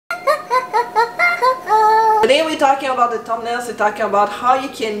Today we're talking about the thumbnails, we're talking about how you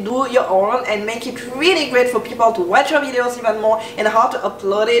can do your own and make it really great for people to watch your videos even more, and how to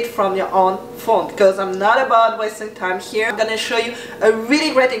upload it from your own phone, because I'm not about wasting time here. I'm gonna show you a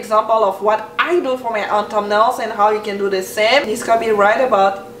really great example of what I do for my own thumbnails and how you can do the same. It's gonna be right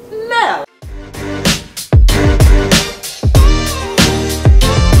about now.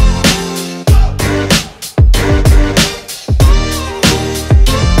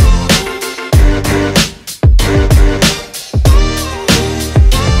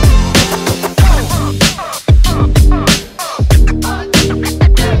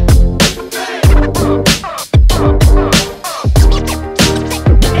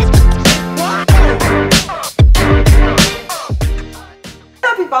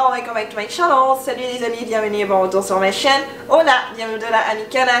 Welcome back to my channel. Salut les amis, bienvenue et bon retour sur ma chaîne. Hola, bienvenue de la Ani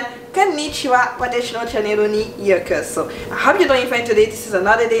canal. Konnichiwa, watashi no channel ni yokoso. I hope you're doing fine today. This is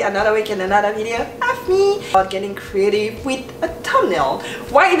another day, another week, and another video of me about getting creative with a thumbnail.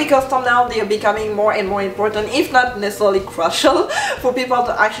 Why? Because thumbnails, they are becoming more and more important, if not necessarily crucial, for people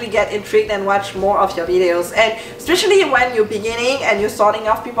to actually get intrigued and watch more of your videos. And especially when you're beginning and you're starting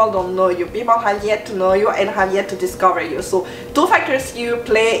off, people don't know you. People have yet to know you and have yet to discover you. So two factors here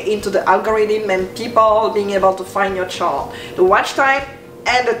play into the algorithm and people being able to find your channel: the watch time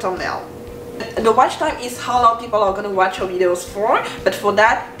and the thumbnail. The watch time is how long people are going to watch your videos for, but for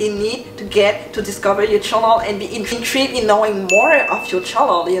that they need to get to discover your channel and be intrigued in knowing more of your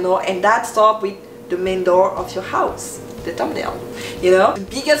channel, you know, and that starts with the main door of your house, the thumbnail. You know, the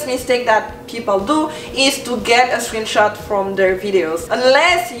biggest mistake that people do is to get a screenshot from their videos.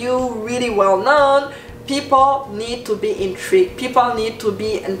 Unless you're really well known, people need to be intrigued, people need to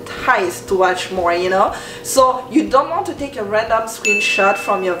be enticed to watch more, you know. So you don't want to take a random screenshot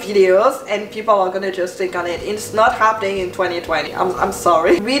from your videos and people are gonna just click on it. It's not happening in 2020. I'm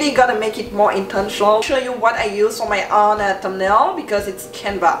sorry. Really gotta make it more intentional. I'll show you what I use for my own thumbnail, because it's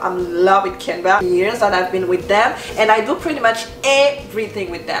Canva. I'm in love with Canva. Years that I've been with them, and I do pretty much everything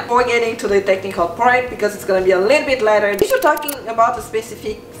with them. Before getting to the technical part, because it's gonna be a little bit later, if you're talking about a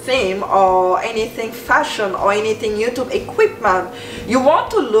specific theme or anything fashion or anything YouTube equipment, you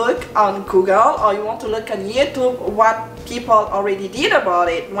want to look on Google or you want to look on YouTube what people already did about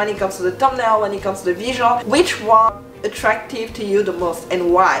it when it comes to the thumbnail, when it comes to the visual, which one attractive to you the most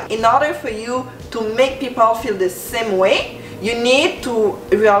and why. In order for you to make people feel the same way, you need to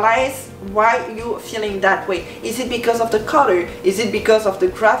realize why you're feeling that way. Is it because of the color? Is it because of the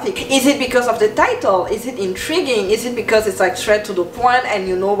graphic? Is it because of the title? Is it intriguing? Is it because it's like straight to the point and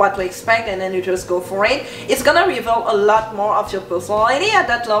you know what to expect and then you just go for it? It's gonna reveal a lot more of your personality at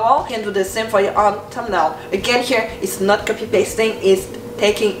that level. You can do the same for your own thumbnail. Again, here it's not copy pasting, it's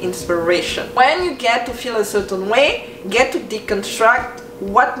taking inspiration. When you get to feel a certain way, get to deconstruct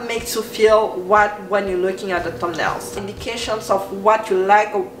what makes you feel what when you're looking at the thumbnails. Indications of what you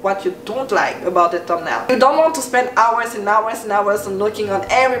like or what you don't like about the thumbnail. You don't want to spend hours and hours and hours on looking on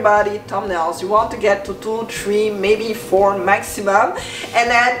everybody's thumbnails. You want to get to 2, 3, maybe 4 maximum,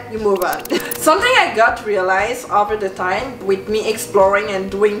 and then you move on. Something I got to realize over the time with me exploring and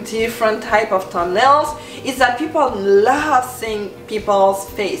doing different type of thumbnails is that people love seeing people's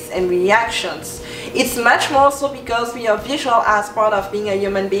face and reactions. It's much more so because we are visual as part of being a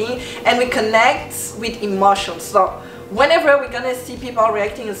human being and we connect with emotions. So whenever we're gonna see people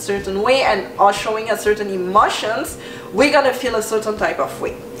reacting a certain way and or showing a certain emotions, we're gonna feel a certain type of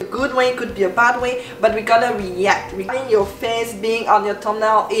way. A good way could be a bad way, but we're gonna react. Your face being on your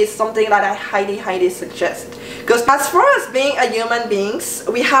thumbnail is something that I highly suggest. Because as far as being a human beings,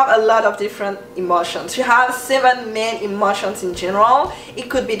 we have a lot of different emotions. You have 7 main emotions in general. It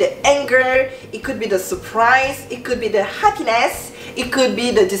could be the anger, it could be the surprise, it could be the happiness, it could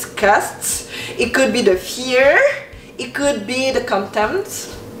be the disgust, it could be the fear, it could be the contempt.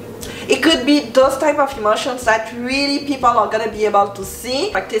 It could be those type of emotions that really people are gonna be able to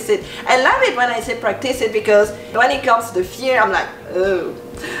see. Practice it. I love it when I say practice it, because when it comes to the fear, I'm like, oh.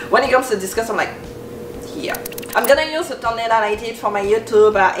 When it comes to disgust, I'm like, yeah. I'm gonna use the thumbnail that I did for my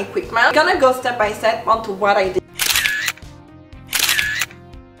YouTube equipment. I'm gonna go step by step onto what I did.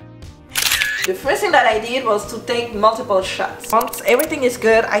 The first thing that I did was to take multiple shots. Once everything is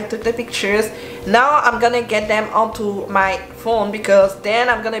good, I took the pictures. Now I'm gonna get them onto my phone, because then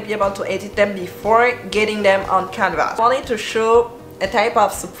I'm gonna be able to edit them before getting them on Canva. I wanted to show a type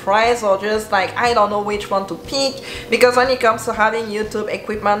of surprise, or just like I don't know which one to pick, because when it comes to having YouTube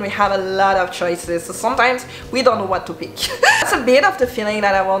equipment we have a lot of choices, so sometimes we don't know what to pick. That's a bit of the feeling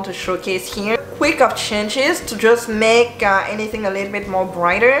that I want to showcase here. Quick of changes to just make anything a little bit more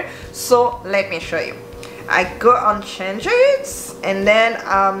brighter, so let me show you. I go on changes and then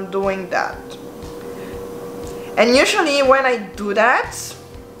I'm doing that. And usually when I do that,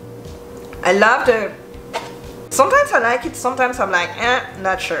 I love the, sometimes I like it, sometimes I'm like,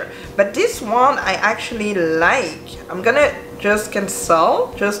 not sure. But this one I actually like. I'm gonna just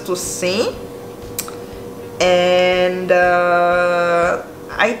cancel just to see. And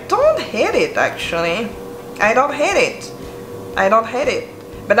I don't hate it actually. I don't hate it. I don't hate it.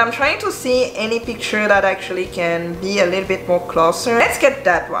 But I'm trying to see any picture that actually can be a little bit more closer. Let's get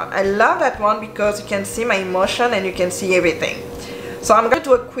that one. I love that one because you can see my emotion and you can see everything. So I'm going to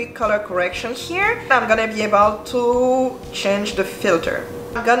do a quick color correction here. I'm going to be able to change the filter.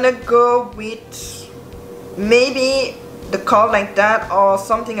 I'm going to go with maybe the color like that or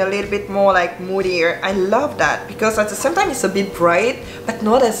something a little bit more like moodier. I love that because at the same time it's a bit bright but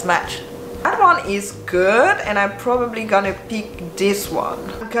not as much. That one is good and I'm probably gonna pick this one.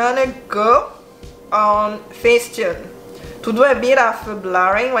 I'm gonna go on Facetune to do a bit of a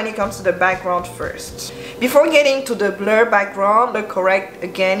blurring when it comes to the background first. Before getting to the blur background, I'll correct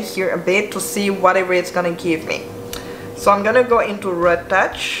again here a bit to see whatever it's gonna give me. So I'm gonna go into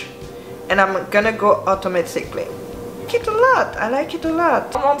retouch and I'm gonna go automatically. I like it a lot. I like it a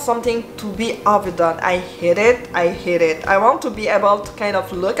lot. I want something to be overdone. I hate it. I hate it. I want to be able to kind of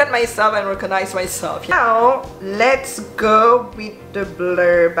look at myself and recognize myself. Now let's go with the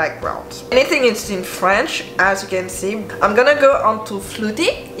blur background. Anything is in French, as you can see. I'm gonna go on to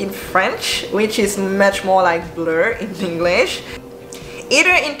fluty in French, which is much more like blur in English.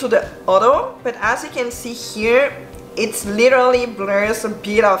 Either into the auto, but as you can see here, it's literally blurs a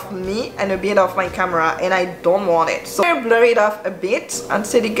bit of me and a bit of my camera and I don't want it. So I blur it off a bit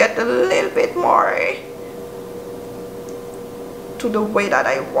until it gets a little bit more to the way that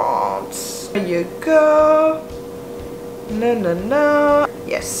I want. There you go. No.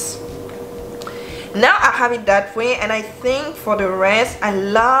 Yes. Now I have it that way and I think for the rest I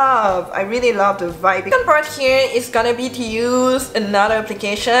really love the vibe. The second part here is gonna be to use another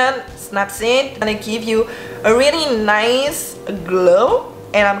application, Snapseed. It's gonna give you a really nice glow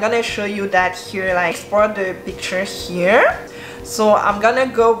and I'm gonna show you that here, like export the picture here. So I'm gonna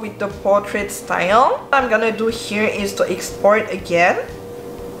go with the portrait style. What I'm gonna do here is to export again.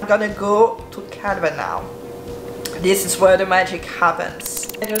 I'm gonna go to Canva now. This is where the magic happens.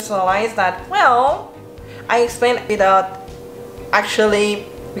 I just realized that, well, I explained without actually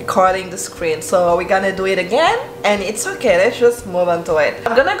recording the screen, so we're gonna do it again and it's okay, let's just move on to it.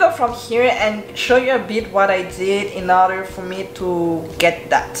 I'm gonna go from here and show you a bit what I did in order for me to get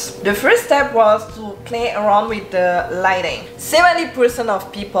that. The first step was to play around with the lighting. 70%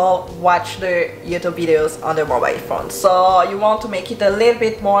 of people watch their YouTube videos on their mobile phone, so you want to make it a little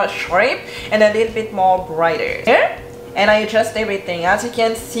bit more sharp and a little bit more brighter. Here, and I adjust everything. As you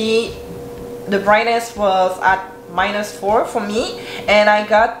can see, the brightness was at -4 for me and I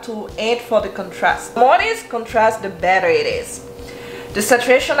got to 8 for the contrast. The more it is contrast, the better it is. The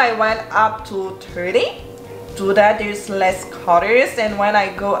saturation I went up to 30. To that there's less colors, and when I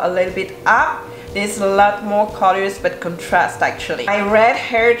go a little bit up there's a lot more colors but contrast actually. My red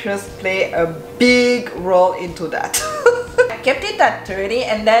hair just play a big role into that. I kept it at 30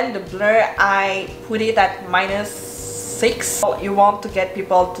 and then the blur I put it at -6. You want to get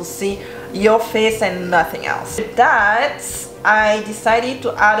people to see your face and nothing else. With that, I decided to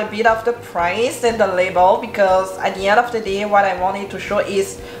add a bit of the price and the label because at the end of the day what I wanted to show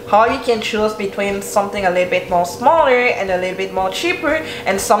is how you can choose between something a little bit more smaller and a little bit more cheaper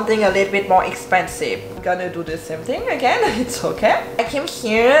and something a little bit more expensive. I'm gonna do the same thing again, it's okay. I came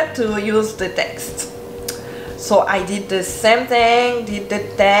here to use the text. So I did the same thing, did the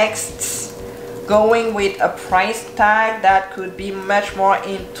text, going with a price tag that could be much more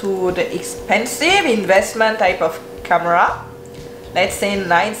into the expensive investment type of camera. Let's say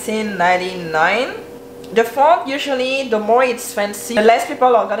 $19.99. The font, usually the more it's fancy, the less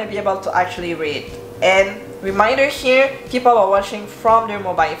people are gonna be able to actually read. And reminder here, people are watching from their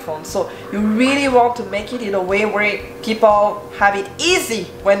mobile phone, so you really want to make it in a way where people have it easy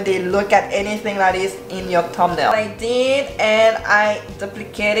when they look at anything that is in your thumbnail. I did, and I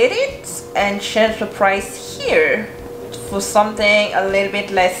duplicated it and changed the price here for something a little bit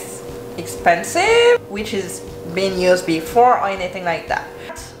less expensive, which is been used before or anything like that.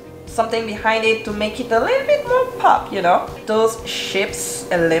 Something behind it to make it a little bit more pop, you know. Those shapes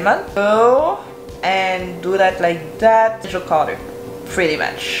element. Go and do that like that. Your color, pretty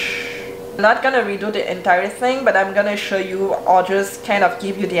much. I'm not gonna redo the entire thing, but I'm gonna show you or just kind of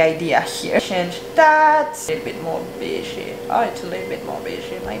give you the idea here. Change that. A little bit more beige. Oh, it's a little bit more beige,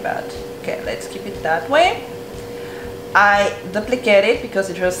 my bad. Okay, let's keep it that way. I duplicate it because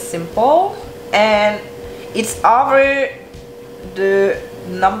it's just simple and it's over the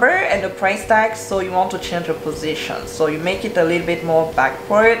number and the price tag, so you want to change the position, so you make it a little bit more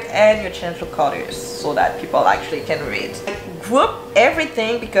backward and you change the colors so that people actually can read. Group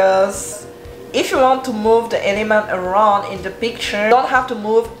everything, because if you want to move the element around in the picture, you don't have to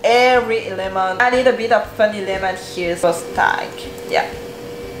move every element. I need a bit of fun element here. First tag, yeah,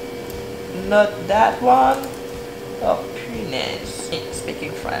 not that one. Oh, punaise.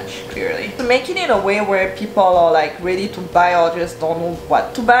 Speaking French, clearly. To make it in a way where people are like ready to buy or just don't know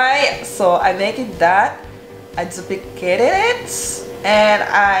what to buy, so I make it that. I duplicated it and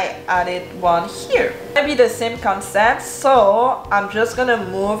I added one here. It's gonna be the same concept, so I'm just gonna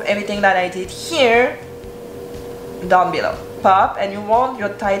move everything that I did here down below. Pop, and you want your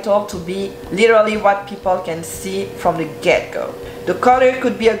title to be literally what people can see from the get-go. The color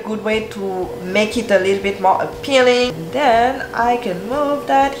could be a good way to make it a little bit more appealing. And then I can move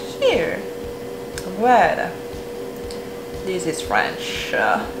that here. Red. This is French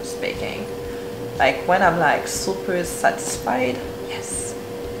speaking. Like when I'm like super satisfied. Yes.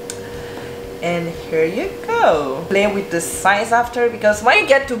 And here you go. Play with the size after, because when you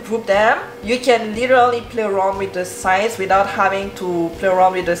get to group them, you can literally play around with the size without having to play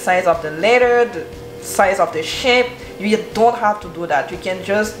around with the size of the letter, the size of the shape. You don't have to do that. You can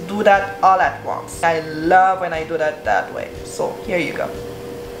just do that all at once. I love when I do that way. So here you go.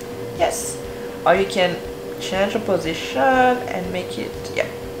 Yes. Or you can change the position and make it, yeah,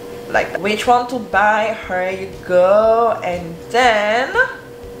 like that. Which one to buy? Here you go. And then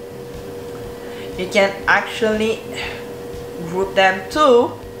you can actually group them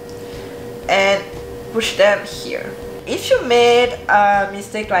too and push them here. If you made a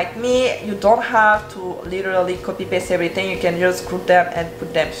mistake like me, you don't have to literally copy paste everything. You can just group them and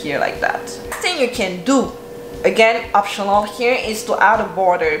put them here like that. The thing you can do, again optional here, is to add a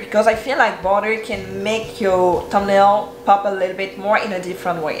border, because I feel like border can make your thumbnail pop a little bit more in a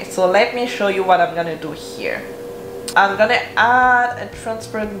different way. So let me show you what I'm gonna do here. I'm gonna add a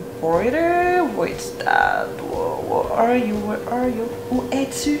transparent border. What's that? Where are you? Where are you? Où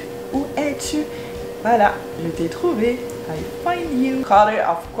es-tu? Où es-tu? Voilà, je t'ai trouvé. I find you. Color,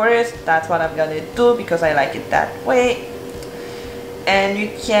 of course, that's what I'm gonna do because I like it that way. And you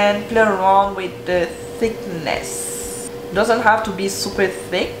can play around with the thickness. Doesn't have to be super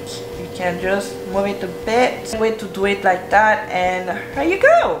thick. You can just move it a bit. Way to do it like that, and here you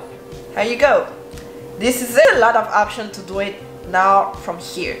go. Here you go. This is a lot of options to do it now from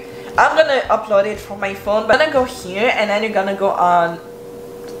here. I'm gonna upload it from my phone, but I'm gonna go here and then you're gonna go on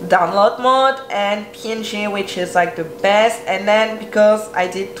download mode and PNG, which is like the best, and then because I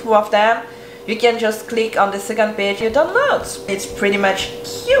did two of them, you can just click on the second page, you download. It's pretty much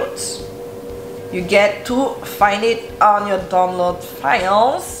cute. You get to find it on your download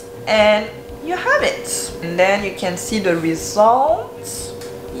files and you have it. And then you can see the results.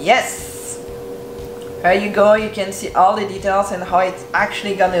 Yes. There you go. You can see all the details and how it's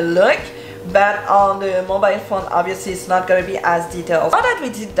actually gonna look. But on the mobile phone, obviously it's not gonna be as detailed. Now that we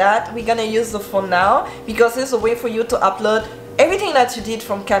did that, we're gonna use the phone now, because it's a way for you to upload everything that you did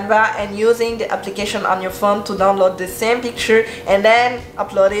from Canva and using the application on your phone to download the same picture and then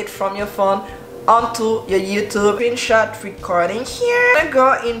upload it from your phone onto your YouTube. Screenshot recording here. I'm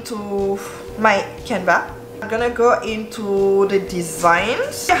gonna go into my Canva. I'm gonna go into the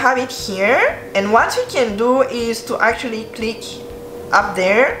designs. You have it here, and what you can do is to actually click up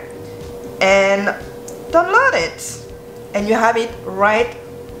there and download it, and you have it right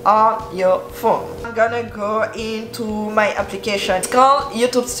on your phone. I'm gonna go into my application. It's called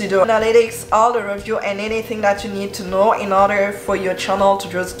YouTube Studio. Analytics, all the review and anything that you need to know in order for your channel to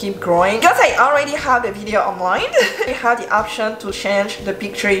just keep growing. Because I already have the video online, you have the option to change the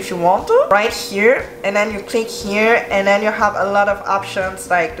picture if you want to, right here, and then you click here, and then you have a lot of options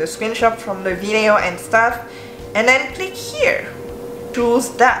like the screenshot from the video and stuff, and then click here, choose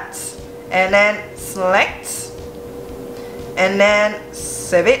that, and then select, and then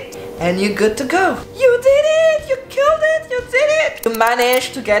save it, and you're good to go. You did it! You killed it! You did it! You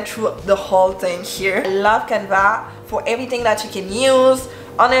managed to get through the whole thing here. I love Canva for everything that you can use.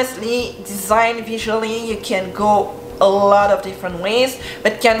 Honestly, design visually, you can go a lot of different ways,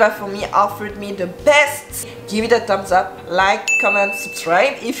 but Canva for me offered me the best. Give it a thumbs up, like, comment,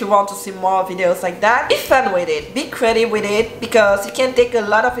 subscribe if you want to see more videos like that. Be fun with it, be creative with it, because you can take a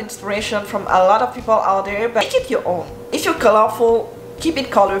lot of inspiration from a lot of people out there, but make it your own. If you're colorful, keep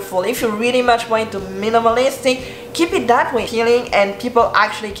it colorful. If you're really much more into minimalistic, keep it that way, appealing, and people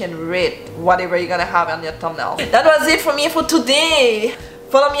actually can read whatever you're gonna have on your thumbnail. That was it for me for today.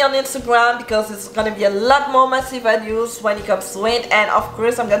 Follow me on Instagram because it's gonna be a lot more massive videos when it comes to it, and of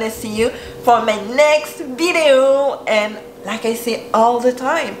course I'm gonna see you for my next video. And like I say all the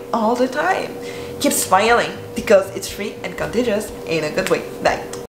time, keep smiling because it's free and contagious in a good way. Bye.